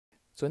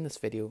So in this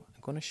video,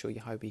 I'm going to show you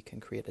how we can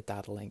create a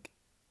data link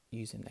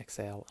using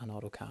Excel and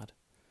AutoCAD.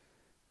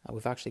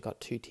 We've actually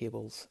got two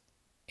tables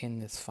in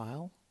this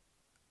file,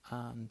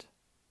 and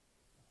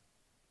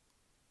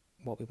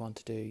what we want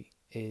to do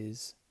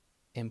is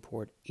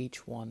import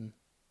each one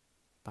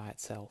by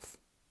itself.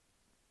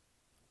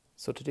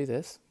 So to do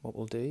this, what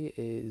we'll do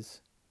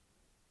is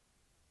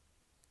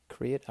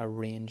create a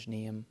range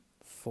name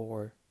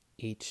for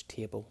each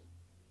table.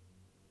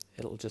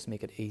 It'll just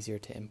make it easier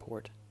to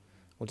import.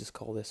 We'll just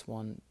call this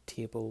one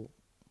Table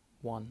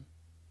 1.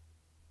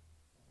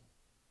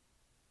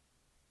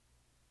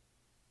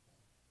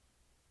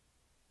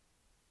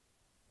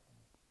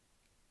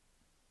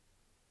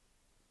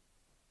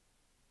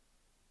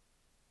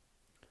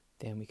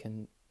 Then we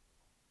can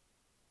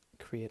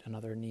create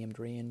another named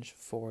range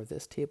for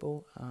this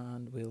table,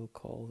 and we'll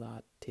call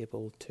that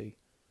Table 2.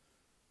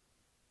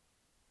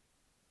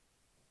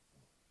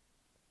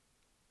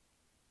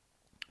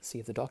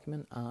 Save the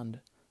document,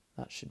 and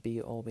that should be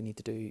all we need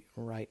to do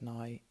right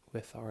now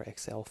with our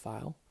Excel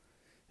file.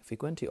 If we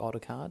go into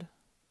AutoCAD,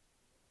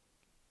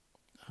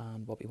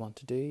 and what we want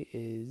to do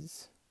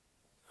is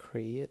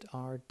create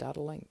our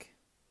data link.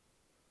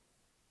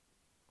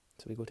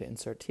 So we go to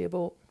Insert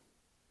Table,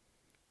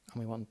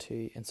 and we want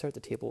to insert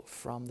the table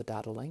from the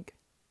data link.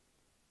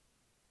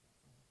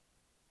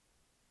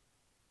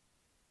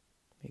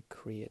 We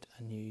create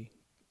a new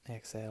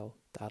Excel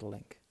data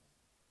link.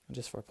 And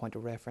just for a point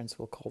of reference,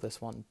 we'll call this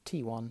one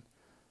T1,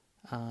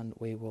 and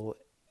we will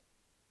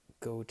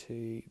go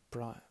to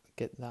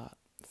get that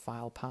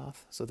file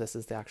path. So this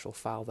is the actual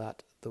file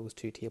that those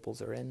two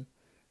tables are in,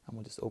 and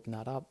we'll just open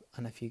that up.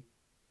 And if you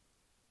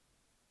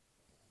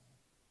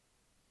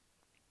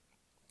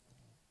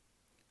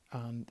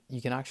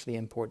you can actually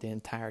import the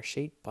entire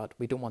sheet, but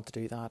we don't want to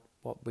do that.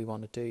 What we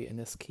want to do in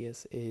this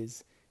case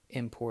is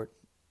import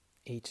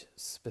each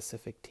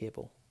specific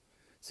table.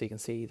 So you can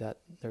see that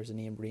there's a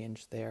named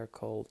range there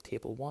called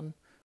Table 1.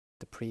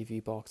 The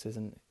preview box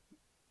isn't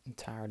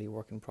entirely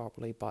working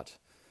properly, but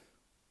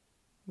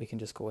we can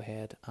just go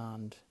ahead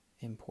and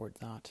import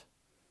that.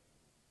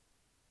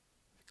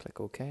 Click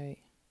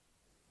OK.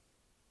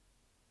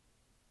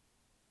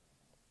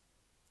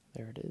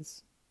 There it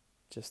is,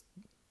 just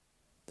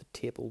the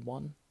Table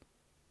 1.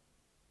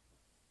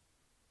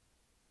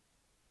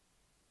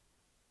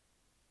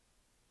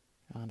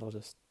 And I'll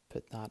just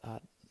put that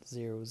at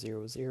 0,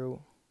 0,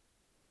 0.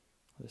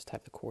 I'll just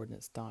type the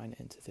coordinates down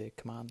into the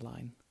command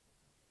line.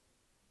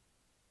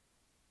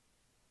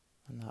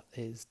 And that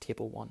is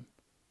Table 1.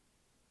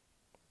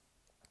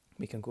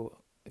 We can go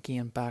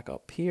again back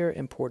up here,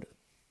 import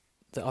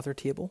the other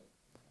table.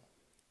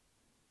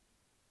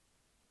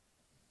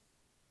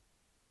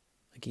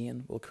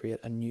 Again, we'll create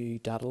a new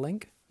data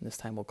link. This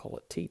time we'll call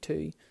it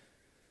T2.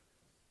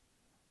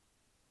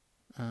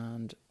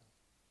 And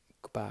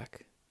go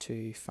back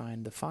to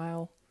find the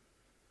file.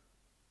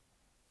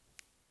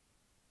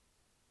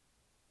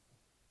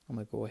 I'm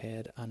going to go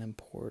ahead and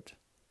import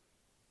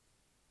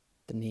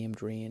the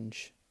named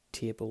range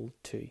Table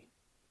 2.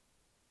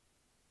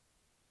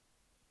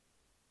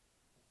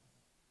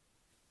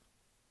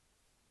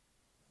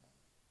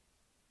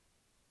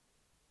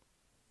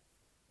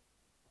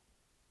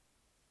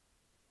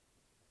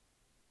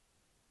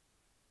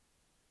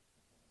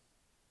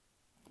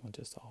 I'll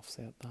just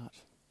offset that.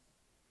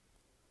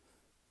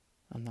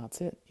 And that's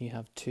it. You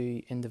have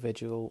two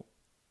individual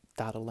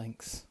data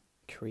links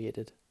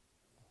created.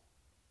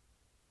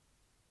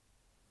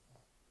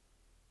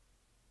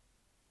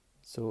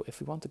 So if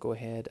we want to go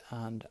ahead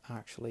and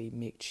actually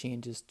make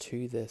changes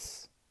to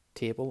this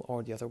table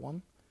or the other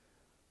one,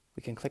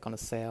 we can click on a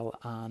cell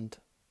and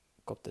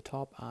go up the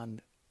top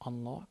and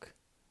unlock.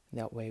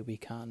 That way we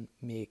can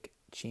make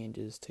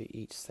changes to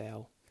each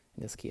cell.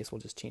 In this case, we'll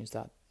just change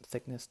that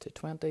thickness to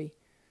 20,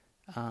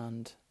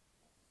 and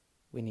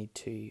we need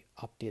to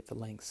update the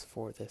links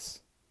for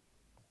this.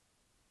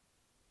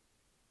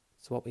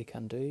 So what we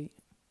can do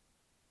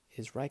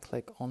is right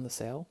click on the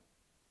cell,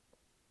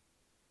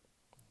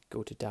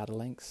 go to Data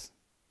Links,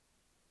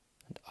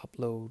 and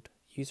upload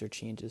user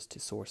changes to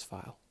source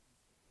file.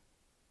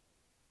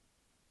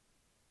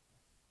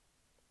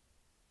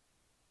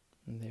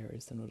 And there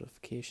is the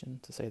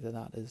notification to say that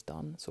that is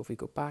done. So if we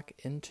go back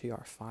into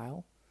our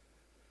file,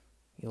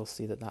 you'll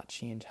see that that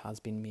change has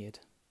been made.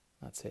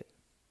 That's it.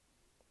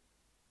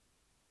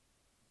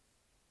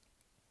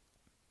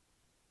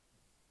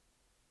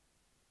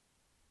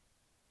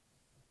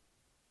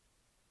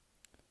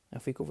 Now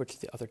if we go over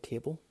to the other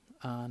table,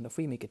 and if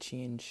we make a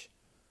change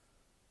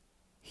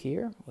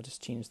here, we'll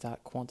just change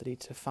that quantity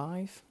to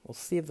 5. We'll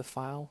save the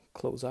file,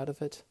 close out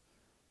of it,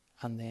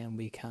 and then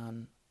we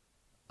can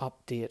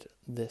update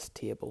this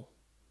table.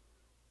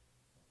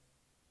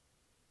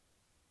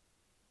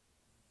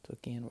 So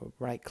again, we'll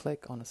right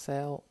click on a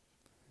cell,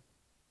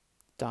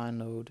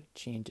 download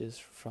changes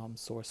from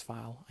source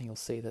file, and you'll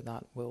see that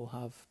that will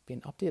have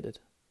been updated.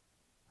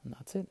 And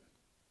that's it.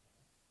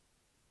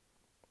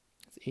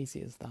 It's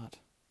easy as that.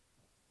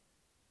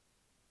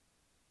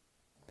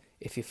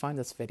 If you find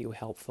this video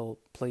helpful,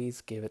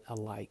 please give it a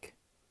like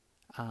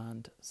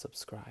and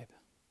subscribe.